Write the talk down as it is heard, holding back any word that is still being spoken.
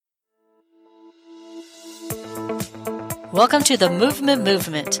Welcome to the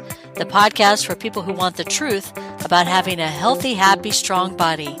Movement, the podcast for people who want the truth about having a healthy, happy, strong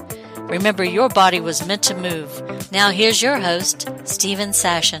body. Remember, your body was meant to move. Now here's your host, Stephen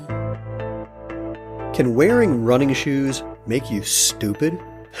Sashen. Can wearing running shoes make you stupid?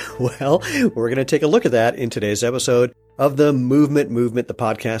 Well, we're going to take a look at that in today's episode of the Movement, the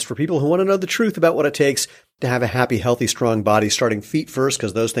podcast for people who want to know the truth about what it takes to have a happy, healthy, strong body, starting feet first,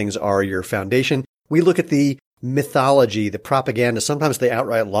 because those things are your foundation. We look at the mythology, the propaganda, sometimes the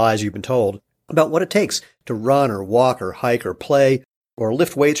outright lies you've been told about what it takes to run or walk or hike or play or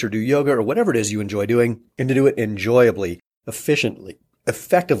lift weights or do yoga or whatever it is you enjoy doing, and to do it enjoyably, efficiently,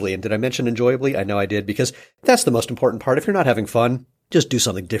 effectively. And did I mention enjoyably? I know I did, because that's the most important part. If you're not having fun, just do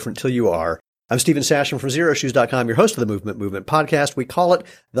something different till you are. I'm Stephen Sashen from ZeroShoes.com, your host of the Movement podcast. We call it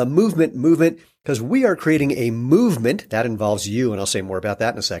the Movement because we are creating a movement that involves you, and I'll say more about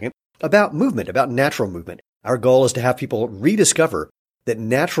that in a second, about movement, about natural movement. Our goal is to have people rediscover that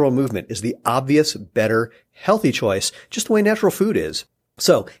natural movement is the obvious, better, healthy choice, just the way natural food is.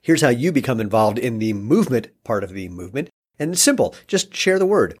 So here's how you become involved in the movement part of the movement. And it's simple. Just share the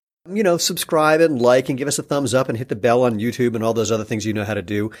word. Subscribe and like and give us a thumbs up and hit the bell on YouTube and all those other things you know how to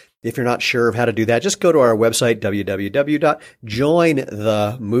do. If you're not sure of how to do that, just go to our website,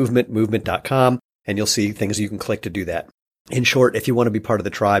 www.jointhemovementmovement.com, and you'll see things you can click to do that. In short, if you want to be part of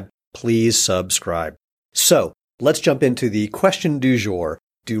the tribe, please subscribe. So let's jump into the question du jour.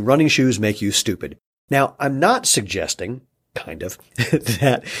 Do running shoes make you stupid? Now, I'm not suggesting,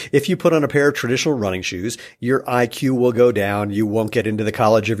 that if you put on a pair of traditional running shoes, your IQ will go down. You won't get into the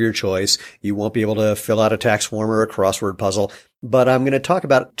college of your choice. You won't be able to fill out a tax form or a crossword puzzle. But I'm going to talk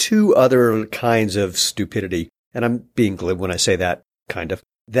about two other kinds of stupidity. And I'm being glib when I say that,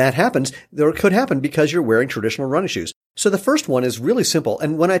 That happens, or could happen because you're wearing traditional running shoes. So the first one is really simple.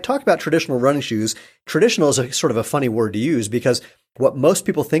 And when I talk about traditional running shoes, traditional is a sort of a funny word to use because what most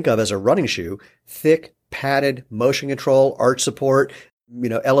people think of as a running shoe, thick, padded, motion control, arch support,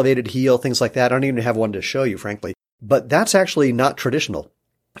 elevated heel, things like that. I don't even have one to show you, frankly. But that's actually not traditional.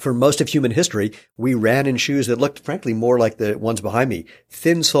 For most of human history, we ran in shoes that looked, frankly, more like the ones behind me.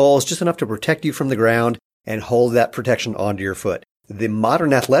 Thin soles, just enough to protect you from the ground and hold that protection onto your foot. The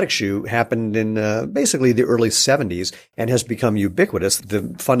modern athletic shoe happened in basically the early 70s and has become ubiquitous.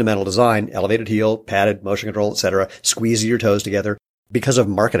 The fundamental design, elevated heel, padded, motion control, etc., squeeze your toes together because of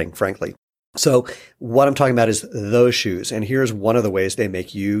marketing, frankly. So what I'm talking about is those shoes. And here's one of the ways they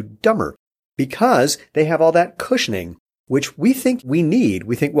make you dumber because they have all that cushioning, which we think we need.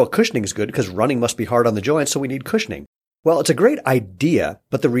 We think, well, cushioning is good because running must be hard on the joints, so we need cushioning. Well, it's a great idea,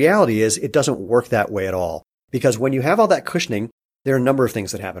 but the reality is it doesn't work that way at all because when you have all that cushioning, there are a number of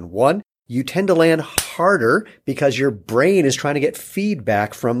things that happen. One, you tend to land harder because your brain is trying to get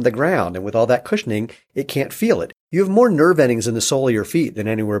feedback from the ground. And with all that cushioning, it can't feel it. You have more nerve endings in the sole of your feet than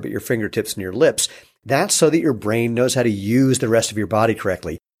anywhere but your fingertips and your lips. That's so that your brain knows how to use the rest of your body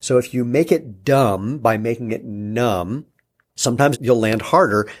correctly. So if you make it dumb by making it numb, sometimes you'll land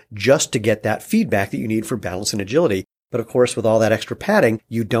harder just to get that feedback that you need for balance and agility. But of course, with all that extra padding,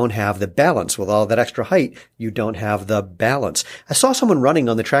 you don't have the balance. With all that extra height, you don't have the balance. I saw someone running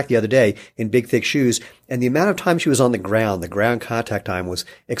on the track the other day in big, thick shoes, and the amount of time she was on the ground contact time was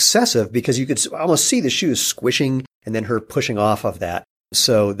excessive because you could almost see the shoes squishing and then her pushing off of that.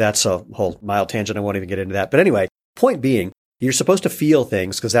 So that's a whole mild tangent. I won't even get into that. But anyway, point being, you're supposed to feel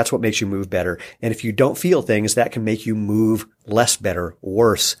things because that's what makes you move better. And if you don't feel things, that can make you move less better,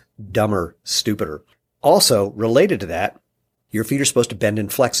 worse, dumber, stupider. Also, related to that, your feet are supposed to bend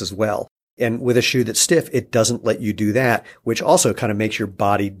and flex as well. And with a shoe that's stiff, it doesn't let you do that, which also kind of makes your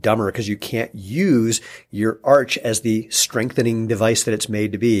body dumber because you can't use your arch as the strengthening device that it's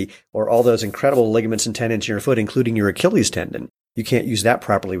made to be, or all those incredible ligaments and tendons in your foot, including your Achilles tendon. You can't use that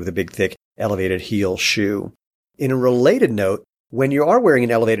properly with a big, thick, elevated heel shoe. In a related note, when you are wearing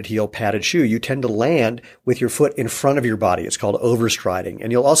an elevated heel padded shoe, you tend to land with your foot in front of your body. It's called overstriding. And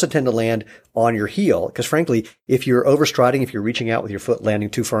you'll also tend to land on your heel because frankly, if you're overstriding, if you're reaching out with your foot landing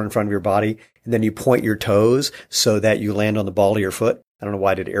too far in front of your body, and then you point your toes so that you land on the ball of your foot. I don't know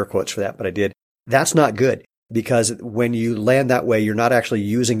why I did air quotes for that, but I did. That's not good because when you land that way, you're not actually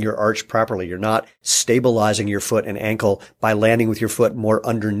using your arch properly. You're not stabilizing your foot and ankle by landing with your foot more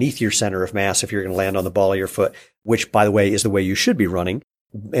underneath your center of mass if you're going to land on the ball of your foot, which, by the way, is the way you should be running.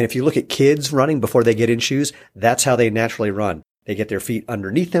 And if you look at kids running before they get in shoes, that's how they naturally run. They get their feet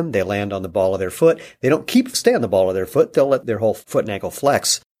underneath them. They land on the ball of their foot. They don't stay on the ball of their foot. They'll let their whole foot and ankle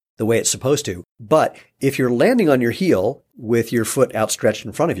flex the way it's supposed to. But if you're landing on your heel with your foot outstretched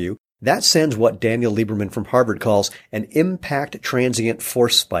in front of you, that sends what Daniel Lieberman from Harvard calls an impact transient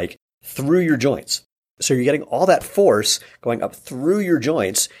force spike through your joints. So you're getting all that force going up through your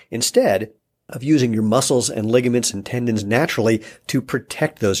joints instead of using your muscles and ligaments and tendons naturally to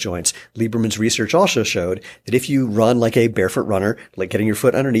protect those joints. Lieberman's research also showed that if you run like a barefoot runner, like getting your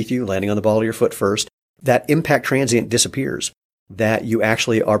foot underneath you, landing on the ball of your foot first, that impact transient disappears, that you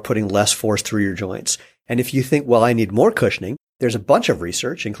actually are putting less force through your joints. And if you think, well, I need more cushioning, there's a bunch of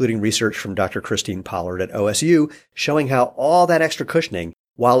research, including research from Dr. Christine Pollard at OSU, showing how all that extra cushioning,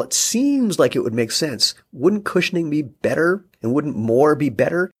 while it seems like it would make sense, wouldn't cushioning be better and wouldn't more be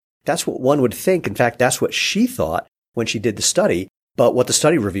better? That's what one would think. In fact, that's what she thought when she did the study. But what the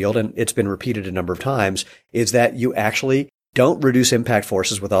study revealed, and it's been repeated a number of times, is that you actually don't reduce impact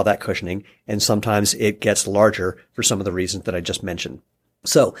forces with all that cushioning, and sometimes it gets larger for some of the reasons that I just mentioned.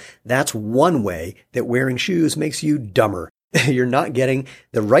 So that's one way that wearing shoes makes you dumber. You're not getting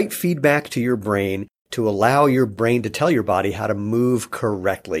the right feedback to your brain to allow your brain to tell your body how to move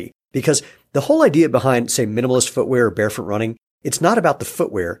correctly. Because the whole idea behind, say, minimalist footwear or barefoot running, it's not about the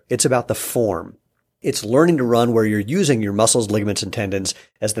footwear, it's about the form. It's learning to run where you're using your muscles, ligaments, and tendons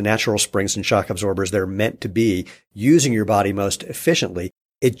as the natural springs and shock absorbers they're meant to be, using your body most efficiently.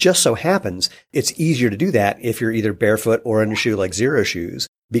 It just so happens it's easier to do that if you're either barefoot or in a shoe like Xero shoes,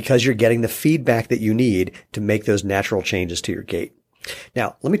 because you're getting the feedback that you need to make those natural changes to your gait.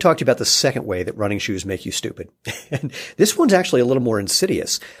 Now, let me talk to you about the second way that running shoes make you stupid. And this one's actually a little more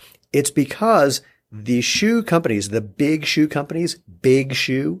insidious. It's because the shoe companies, the big shoe companies, Big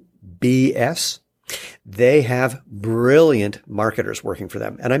Shoe, BS, they have brilliant marketers working for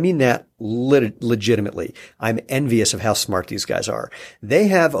them. And I mean that legitimately. I'm envious of how smart these guys are. They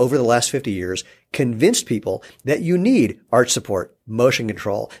have, over the last 50 years, convinced people that you need arch support, motion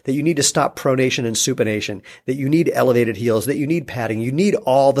control, that you need to stop pronation and supination, that you need elevated heels, that you need padding, you need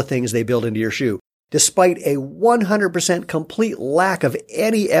all the things they build into your shoe, despite a 100% complete lack of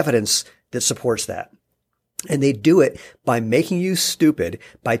any evidence that supports that. And they do it by making you stupid,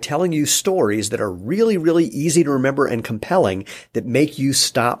 by telling you stories that are really, really easy to remember and compelling, that make you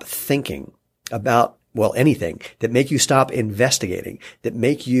stop thinking about, well, anything, that make you stop investigating, that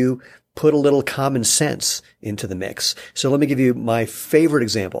make you put a little common sense into the mix. So let me give you my favorite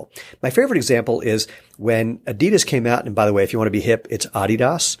example. My favorite example is when Adidas came out, and by the way, if you want to be hip, it's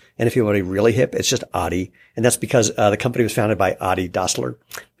Adidas. And if you want to be really hip, it's just Adi. And that's because the company was founded by Adi Dassler.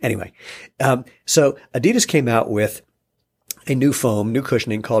 Anyway, so Adidas came out with a new foam, new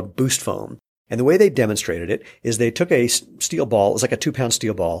cushioning called Boost Foam. And the way they demonstrated it is they took a steel ball, it was like a 2-pound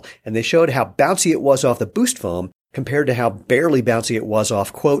steel ball, and they showed how bouncy it was off the Boost Foam compared to how barely bouncy it was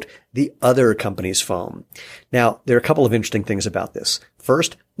off, quote, the other company's foam. Now, there are a couple of interesting things about this.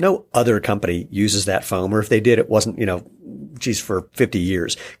 First, no other company uses that foam, or if they did, it wasn't, for 50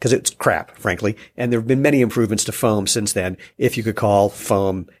 years, because it's crap, frankly. And there have been many improvements to foam since then, if you could call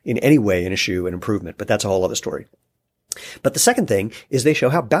foam in any way in a shoe an improvement, but that's a whole other story. But the second thing is they show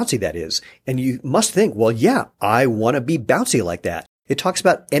how bouncy that is. And you must think, well, yeah, I want to be bouncy like that. It talks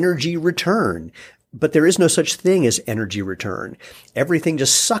about energy return. But there is no such thing as energy return. Everything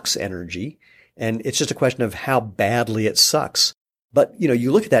just sucks energy, and it's just a question of how badly it sucks. But, you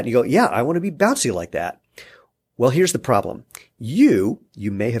look at that and you go, yeah, I want to be bouncy like that. Well, here's the problem. You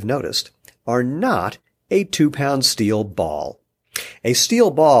may have noticed, are not a 2-pound steel ball. A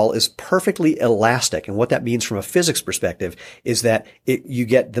steel ball is perfectly elastic, and what that means from a physics perspective is that you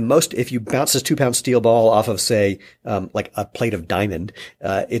get the most, if you bounce this 2-pound steel ball off of, say, like a plate of diamond,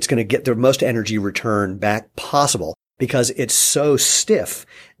 it's going to get the most energy return back possible because it's so stiff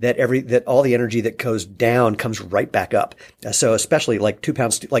that all the energy that goes down comes right back up. So especially like 2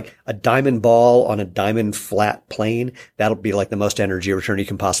 pounds, like a diamond ball on a diamond flat plane, that'll be like the most energy return you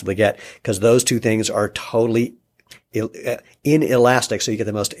can possibly get, because those two things are totally inelastic, so you get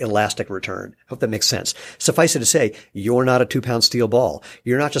the most elastic return. I hope that makes sense. Suffice it to say, you're not a 2-pound steel ball.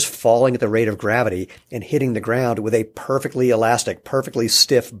 You're not just falling at the rate of gravity and hitting the ground with a perfectly elastic, perfectly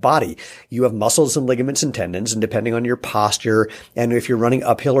stiff body. You have muscles and ligaments and tendons, and depending on your posture and if you're running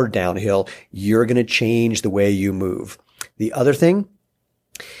uphill or downhill, you're going to change the way you move. The other thing,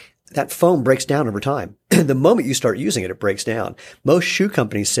 that foam breaks down over time. The moment you start using it, it breaks down. Most shoe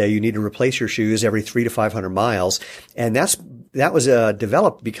companies say you need to replace your shoes every 300 to 500 miles. And that was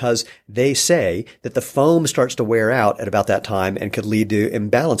developed because they say that the foam starts to wear out at about that time and could lead to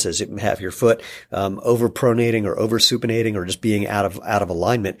imbalances. It can have your foot over-pronating or over-supinating or just being out of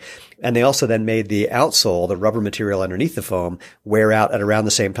alignment. And they also then made the outsole, the rubber material underneath the foam, wear out at around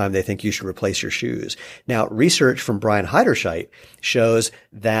the same time they think you should replace your shoes. Now, research from Brian Heiderscheit shows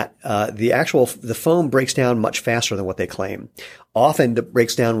that the foam breaks breaks down much faster than what they claim. Often it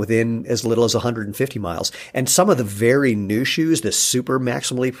breaks down within as little as 150 miles. And some of the very new shoes, the super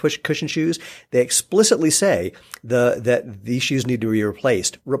maximally cushion shoes, they explicitly say that these shoes need to be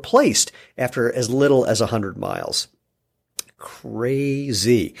replaced after as little as 100 miles.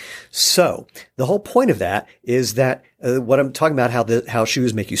 Crazy. So the whole point of that is that what I'm talking about, how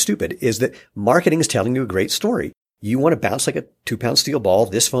shoes make you stupid, is that marketing is telling you a great story. You want to bounce like a 2-pound steel ball.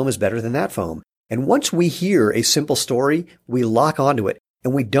 This foam is better than that foam. And once we hear a simple story, we lock onto it,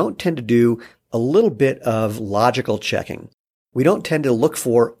 and we don't tend to do a little bit of logical checking. We don't tend to look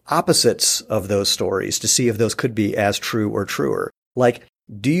for opposites of those stories to see if those could be as true or truer. Like,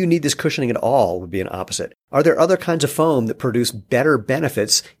 do you need this cushioning at all would be an opposite. Are there other kinds of foam that produce better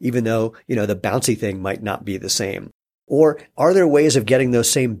benefits, even though, the bouncy thing might not be the same? Or are there ways of getting those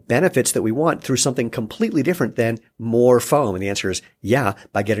same benefits that we want through something completely different than more foam? And the answer is yeah,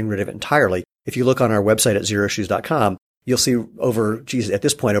 by getting rid of it entirely. If you look on our website at zeroshoes.com, you'll see at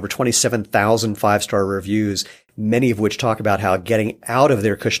this point, over 27,000 5-star reviews, many of which talk about how getting out of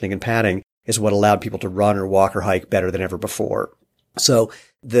their cushioning and padding is what allowed people to run or walk or hike better than ever before. So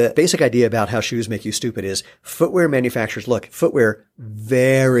the basic idea about how shoes make you stupid is footwear manufacturers, footwear,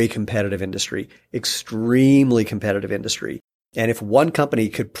 very competitive industry, extremely competitive industry. And if one company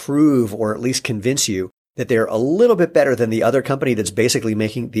could prove or at least convince you that they're a little bit better than the other company that's basically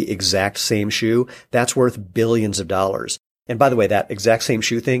making the exact same shoe, that's worth billions of dollars. And by the way, that exact same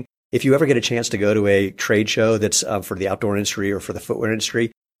shoe thing, if you ever get a chance to go to a trade show that's for the outdoor industry or for the footwear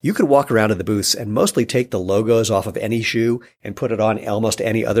industry, you could walk around in the booths and mostly take the logos off of any shoe and put it on almost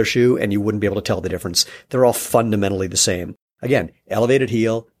any other shoe, and you wouldn't be able to tell the difference. They're all fundamentally the same. Again, elevated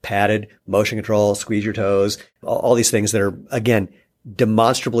heel, padded, motion control, squeeze your toes, all these things that are, again,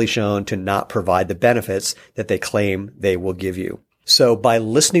 demonstrably shown to not provide the benefits that they claim they will give you. So by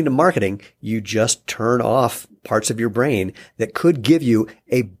listening to marketing, you just turn off parts of your brain that could give you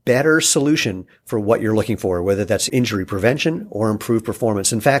a better solution for what you're looking for, whether that's injury prevention or improved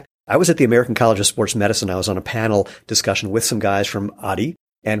performance. In fact, I was at the American College of Sports Medicine. I was on a panel discussion with some guys from Adi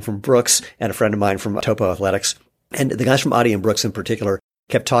and from Brooks and a friend of mine from Topo Athletics. And the guys from Adi and Brooks in particular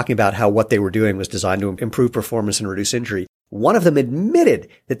kept talking about how what they were doing was designed to improve performance and reduce injury. One of them admitted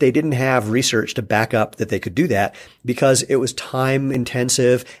that they didn't have research to back up that they could do that because it was time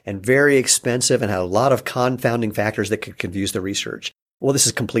intensive and very expensive and had a lot of confounding factors that could confuse the research. Well, this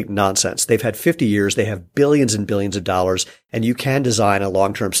is complete nonsense. They've had 50 years. They have billions and billions of dollars, and you can design a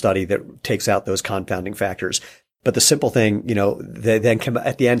long-term study that takes out those confounding factors. But the simple thing, they then come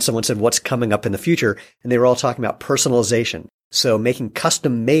at the end, someone said, what's coming up in the future? And they were all talking about personalization. So making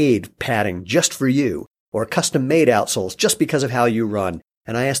custom-made padding just for you, or custom-made outsoles just because of how you run.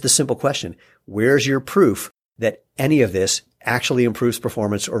 And I asked the simple question, where's your proof that any of this actually improves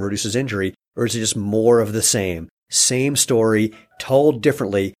performance or reduces injury, or is it just more of the same? Same story, told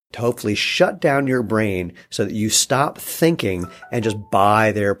differently, to hopefully shut down your brain so that you stop thinking and just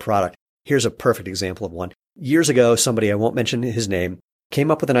buy their product. Here's a perfect example of one. Years ago, somebody, I won't mention his name,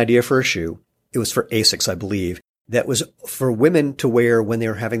 came up with an idea for a shoe. It was for Asics, I believe, that was for women to wear when they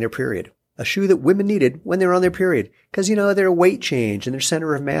were having their period. A shoe that women needed when they were on their period. Because, their weight changed and their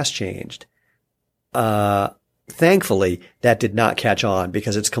center of mass changed. Thankfully, that did not catch on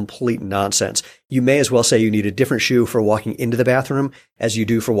because it's complete nonsense. You may as well say you need a different shoe for walking into the bathroom as you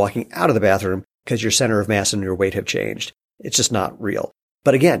do for walking out of the bathroom because your center of mass and your weight have changed. It's just not real.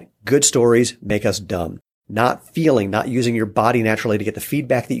 But again, good stories make us dumb. Not using your body naturally to get the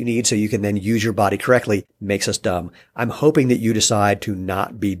feedback that you need so you can then use your body correctly makes us dumb. I'm hoping that you decide to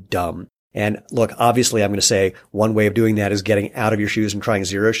not be dumb. And look, obviously I'm going to say one way of doing that is getting out of your shoes and trying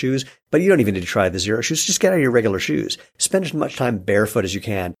Xero shoes, but you don't even need to try the Xero shoes. Just get out of your regular shoes. Spend as much time barefoot as you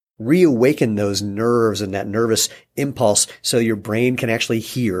can. Reawaken those nerves and that nervous impulse so your brain can actually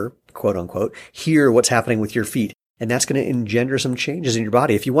hear, quote unquote, hear what's happening with your feet. And that's going to engender some changes in your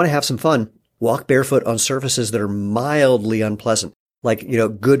body. If you want to have some fun, walk barefoot on surfaces that are mildly unpleasant, like,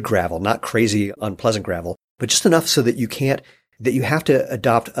 good gravel, not crazy unpleasant gravel, but just enough so that you have to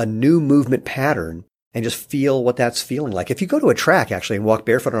adopt a new movement pattern and just feel what that's feeling like. If you go to a track actually and walk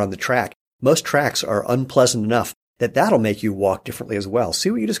barefoot on the track, most tracks are unpleasant enough that that'll make you walk differently as well.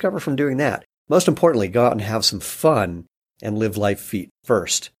 See what you discover from doing that. Most importantly, go out and have some fun and live life feet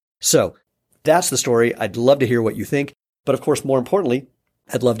first. So that's the story. I'd love to hear what you think. But of course, more importantly,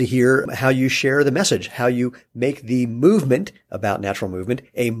 I'd love to hear how you share the message, how you make the movement about natural movement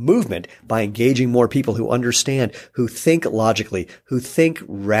a movement by engaging more people who understand, who think logically, who think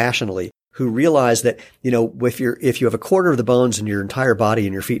rationally, who realize that, if you have a quarter of the bones in your entire body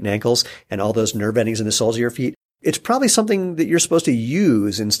in your feet and ankles and all those nerve endings in the soles of your feet, it's probably something that you're supposed to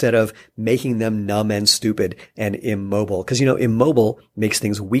use instead of making them numb and stupid and immobile. Because, immobile makes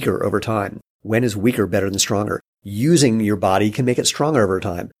things weaker over time. When is weaker better than stronger? Using your body can make it stronger over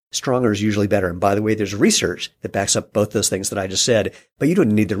time. Stronger is usually better. And by the way, there's research that backs up both those things that I just said, but you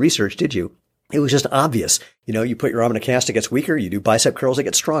didn't need the research, did you? It was just obvious. You put your arm in a cast, it gets weaker. You do bicep curls, it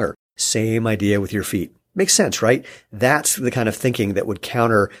gets stronger. Same idea with your feet. Makes sense, right? That's the kind of thinking that would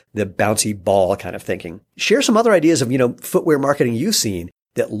counter the bouncy ball kind of thinking. Share some other ideas of, footwear marketing you've seen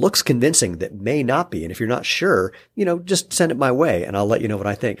that looks convincing that may not be. And if you're not sure, just send it my way and I'll let you know what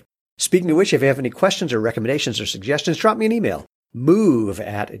I think. Speaking of which, if you have any questions or recommendations or suggestions, drop me an email.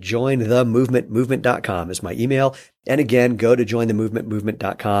 move@jointhemovementmovement.com is my email. And again, go to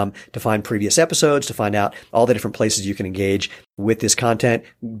jointhemovementmovement.com to find previous episodes, to find out all the different places you can engage with this content.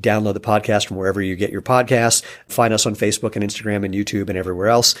 Download the podcast from wherever you get your podcasts. Find us on Facebook and Instagram and YouTube and everywhere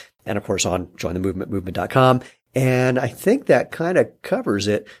else. And of course on jointhemovementmovement.com. And I think that kind of covers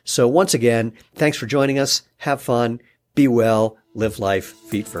it. So once again, thanks for joining us. Have fun, be well, live life,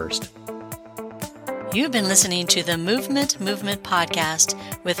 feet first. You've been listening to the Movement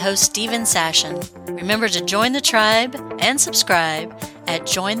Podcast with host Stephen Sashen. Remember to join the tribe and subscribe at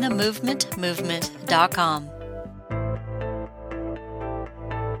jointhemovementmovement.com.